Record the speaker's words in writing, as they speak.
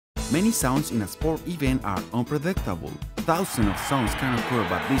Many sounds in a sport event are unpredictable. Thousands of sounds can occur,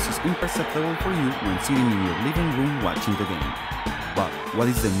 but this is imperceptible for you when sitting in your living room watching the game. But what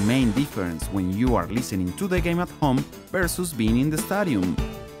is the main difference when you are listening to the game at home versus being in the stadium?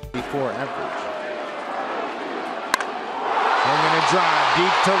 Before average. They're going to drive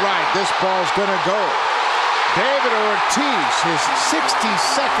deep to right. This ball's going to go. David Ortiz, his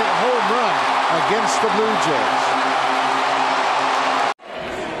 62nd home run against the Blue Jays.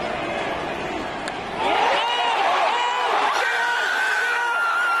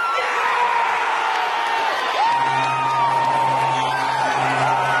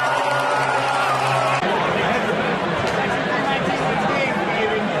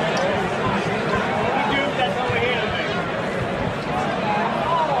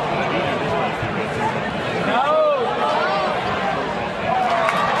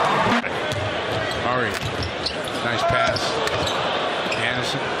 Nice pass.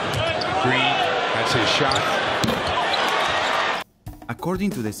 Anderson. Green. That's his shot.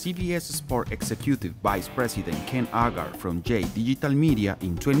 According to the CBS Sport Executive Vice President Ken Agar from Jay Digital Media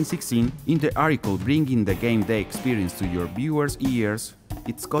in 2016, in the article Bringing the Game Day Experience to Your Viewers' Ears,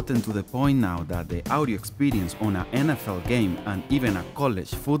 it's gotten to the point now that the audio experience on an NFL game and even a college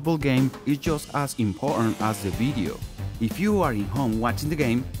football game is just as important as the video. If you are in home watching the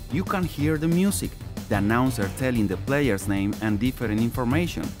game, you can hear the music, the announcer telling the player's name and different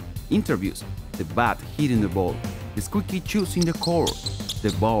information, interviews, the bat hitting the ball, the squeaky choosing the court,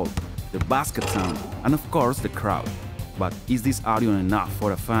 the ball, the basket sound, and of course the crowd. But is this audio enough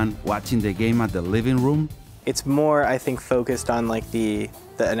for a fan watching the game at the living room? It's more, I think, focused on like the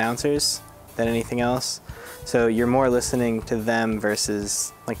announcers than anything else. So you're more listening to them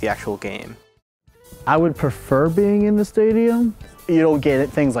versus like the actual game. I would prefer being in the stadium. You don't get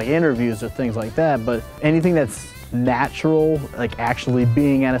things like interviews or things like that, but anything that's natural, like actually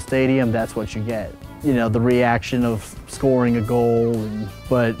being at a stadium, that's what you get. You know, the reaction of scoring a goal.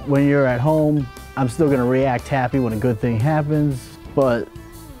 But when you're at home, I'm still gonna react happy when a good thing happens, but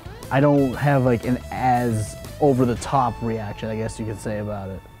I don't have like an as over-the-top reaction, I guess you could say,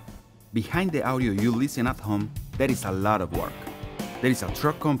 about it. Behind the audio you listen at home, there is a lot of work. There is a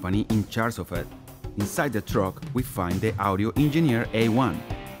truck company in charge of it. Inside the truck, we find the audio engineer A1.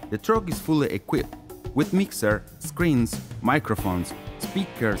 The truck is fully equipped with mixer, screens, microphones,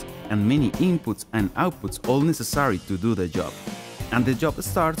 speakers, and many inputs and outputs, all necessary to do the job. And the job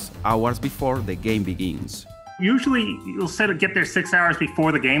starts hours before the game begins. Usually you'll get there 6 hours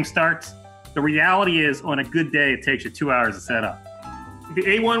before the game starts. The reality is, on a good day, it takes you 2 hours to set up. The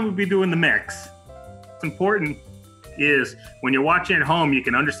A1 would be doing the mix. What's important is when you're watching at home, you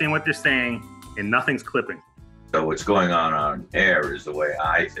can understand what they're saying and nothing's clipping. So what's going on air is the way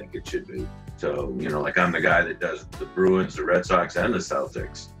I think it should be. So, you know, like I'm the guy that does the Bruins, the Red Sox, and the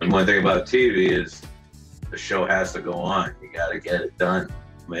Celtics. And one thing about TV is the show has to go on. You got to get it done.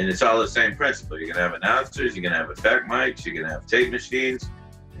 I mean, it's all the same principle. You're going to have announcers, you're going to have effect mics, you're going to have tape machines,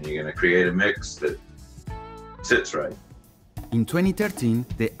 and you're going to create a mix that sits right. In 2013,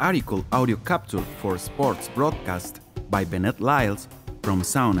 the article Audio Capture for Sports Broadcast by Bennett Lyles from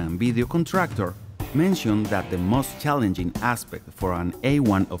Sound and Video Contractor mentioned that the most challenging aspect for an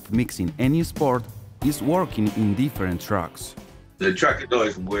A1 of mixing any sport is working in different trucks. The truck is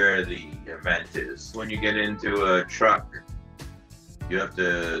always where the event is. When you get into a truck, you have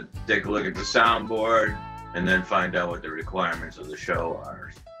to take a look at the soundboard and then find out what the requirements of the show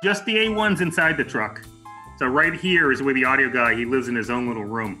are. Just the A1's inside the truck. So right here is where the audio guy, he lives in his own little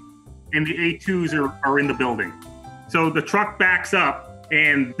room. And the A2s are in the building. So the truck backs up,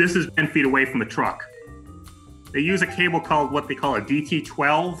 and this is 10 feet away from the truck. They use a cable called what they call a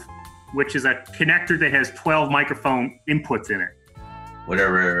DT12, which is a connector that has 12 microphone inputs in it.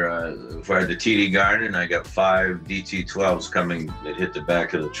 Whatever, for the TD Garden, I got 5 DT12s coming that hit the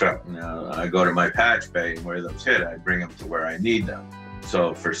back of the truck. Now I go to my patch bay, and where those hit, I bring them to where I need them.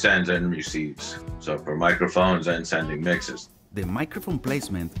 So for sends and receives. So for microphones and sending mixes. The microphone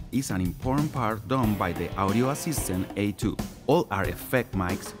placement is an important part done by the audio assistant A2. All are effect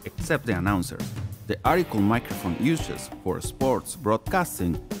mics except the announcers. The article Microphone Uses for Sports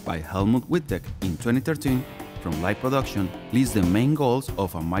Broadcasting by Helmut Wittek in 2013 from Live Production lists the main goals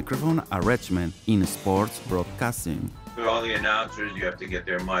of a microphone arrangement in sports broadcasting. For all the announcers, you have to get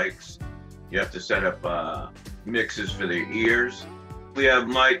their mics. You have to set up mixes for their ears. We have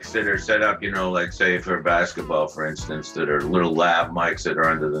mics that are set up, you know, like say for basketball, for instance, that are little lav mics that are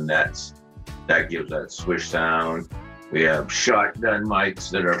under the nets. That gives that swish sound. We have shotgun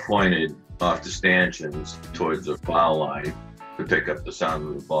mics that are pointed off the stanchions towards the foul line to pick up the sound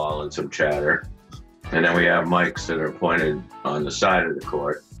of the ball and some chatter. And then we have mics that are pointed on the side of the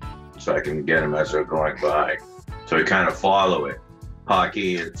court so I can get them as they're going by. So I kind of follow it.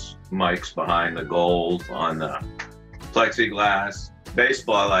 Hockey, it's mics behind the goal on the plexiglass.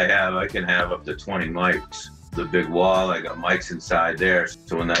 Baseball, I can have up to 20 mics. The big wall, I got mics inside there.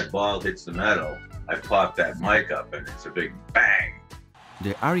 So when that ball hits the metal, I pop that mic up and it's a big bang.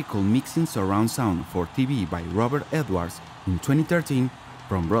 The article Mixing Surround Sound for TV by Robert Edwards in 2013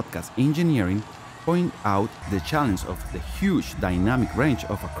 from Broadcast Engineering point out the challenge of the huge dynamic range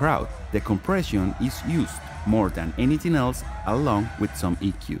of a crowd. The compression is used more than anything else, along with some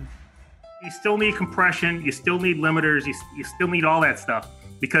EQ. You still need compression, you still need limiters, you still need all that stuff,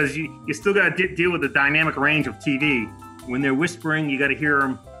 because you still got to deal with the dynamic range of TV. When they're whispering, you got to hear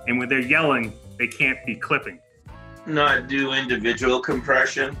them, and when they're yelling, they can't be clipping. Not do individual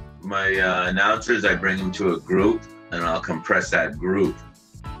compression. My announcers, I bring them to a group, and I'll compress that group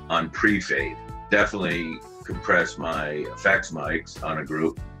on pre-fade. Definitely compress my effects mics on a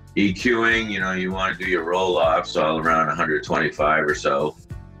group. EQing, you want to do your roll-offs all around 125 or so.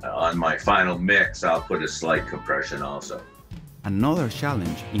 On my final mix, I'll put a slight compression also. Another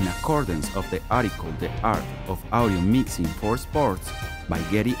challenge in accordance of the article The Art of Audio Mixing for Sports by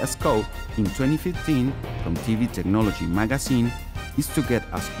Getty Scope in 2015 from TV Technology magazine is to get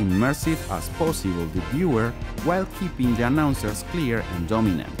as immersive as possible the viewer while keeping the announcers clear and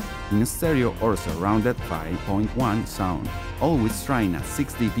dominant in stereo or surrounded 5.1 sound, always trying a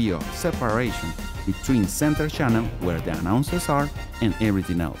 6 dB of separation between center channel where the announcers are and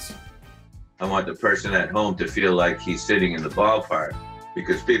everything else. I want the person at home to feel like he's sitting in the ballpark,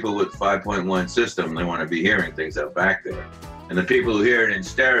 because people with 5.1 system, they want to be hearing things out back there. And the people who hear it in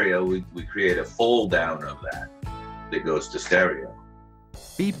stereo, we create a fold down of that goes to stereo.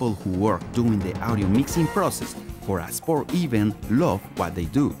 People who work doing the audio mixing process for a sport event love what they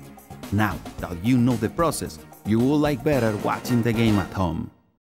do. Now that you know the process, you will like better watching the game at home.